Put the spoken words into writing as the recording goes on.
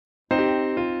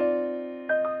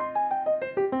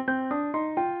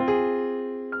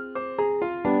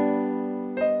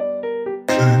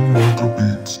VEGA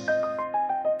beats.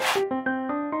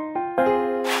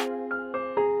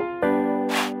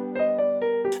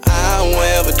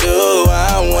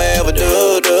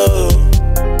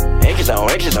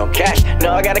 Riches on cash,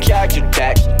 no, I gotta charge you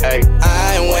tax. Ay.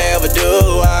 I ain't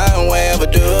overdue.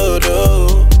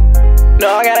 No,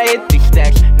 I gotta hit these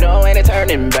stacks, no, ain't it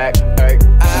turning back. Ay.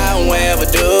 I ain't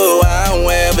overdue.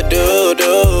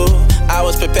 I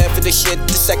was prepared for this shit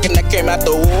the second I came out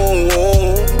the womb.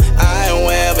 I ain't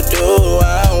overdue.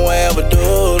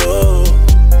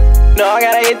 No, I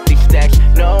gotta hit these stacks,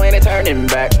 no, ain't it turning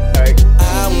back. Ay.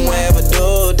 I'm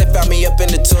overdue, they found me up in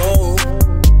the tomb.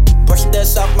 Brushing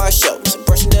dust off my shoulders,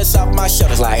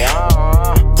 like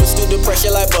push through the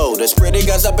pressure like boulders. Pretty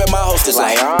guns up in my holsters,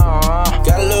 like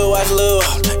got a little watch, little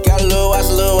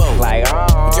like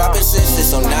dropping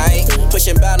sisters all night,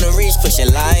 pushing boundaries,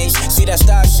 pushing lines. See that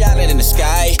star shining in the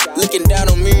sky, looking down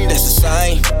on me, that's a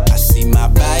sign. I see my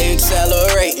body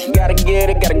accelerate, gotta get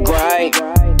it, gotta grind.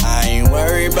 I ain't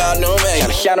worried about no man,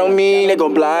 gotta shine on me, they go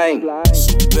blind.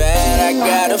 Bad, I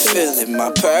got a feeling, my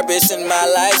purpose in my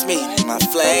life's meaning. My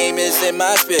flame is in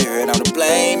my spirit, I'm to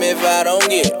blame if I don't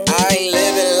get it. I ain't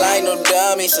living like no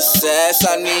dummy, success,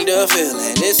 I need a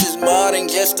feeling. This is more than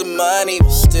just the money,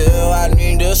 but still I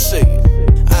need to see it.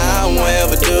 I'm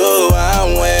overdue.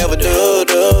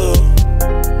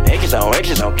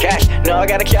 Riches on cash, no, I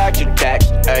gotta charge you tax.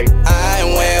 Ay. I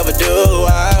ain't overdue.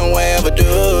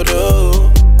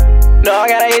 No, I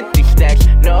gotta hit these stacks,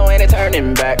 no, ain't it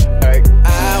turning back. Ay.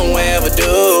 I ain't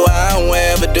overdue.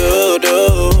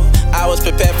 I was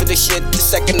prepared for this shit the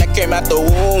second I came out the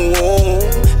womb.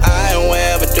 I ain't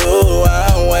overdue.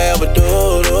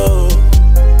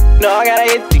 No, I gotta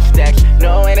hit these stacks,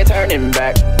 no, ain't it turning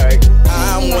back. Ay.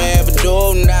 I'm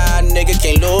overdue, nah, nigga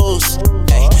can't lose.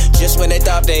 Ay. Just when they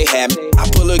thought they had me, I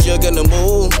pull a jug in the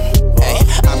move. Ay.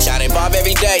 I'm shining Bob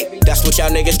every day, that's what y'all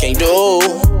niggas can't do.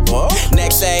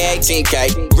 Next say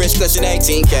 18K, wrist clutching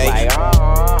 18K.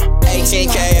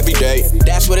 18K every day,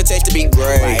 that's what it takes to be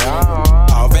great.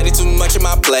 Already too much on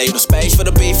my plate, no space for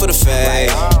the beef, for the fade.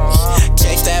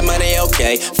 Chase that money,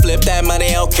 okay, flip that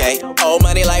money, okay. Old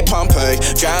money like Pompeii,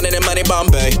 drowning in money,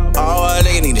 Bombay. Oh, a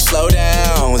nigga need to slow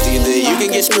down. It's either you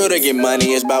can get screwed or get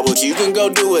money. It's about what you can go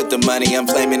do with the money. I'm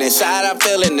flaming inside, I'm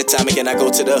feeling the timing. Can I go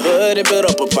to the hood and build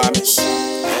up apartments?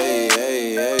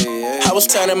 I was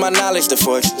turning my knowledge to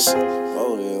fortunes.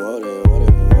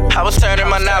 I was turning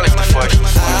my knowledge to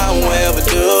fortunes. I'm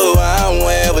overdue.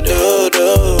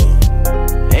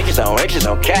 Riches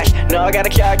on cash, no, I gotta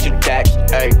charge you tax.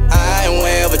 Ay. I ain't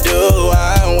overdue.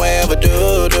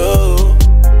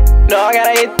 No, I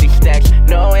gotta hit these stacks,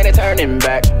 no, ain't it turning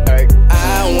back. Ay.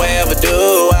 I ain't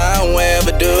overdue.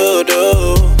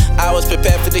 I was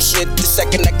prepared for this shit the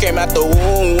second I came out the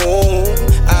womb.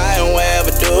 I ain't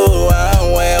overdue.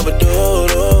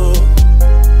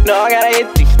 No, I gotta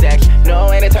hit these stacks,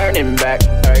 no, ain't it turning back.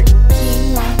 Ay.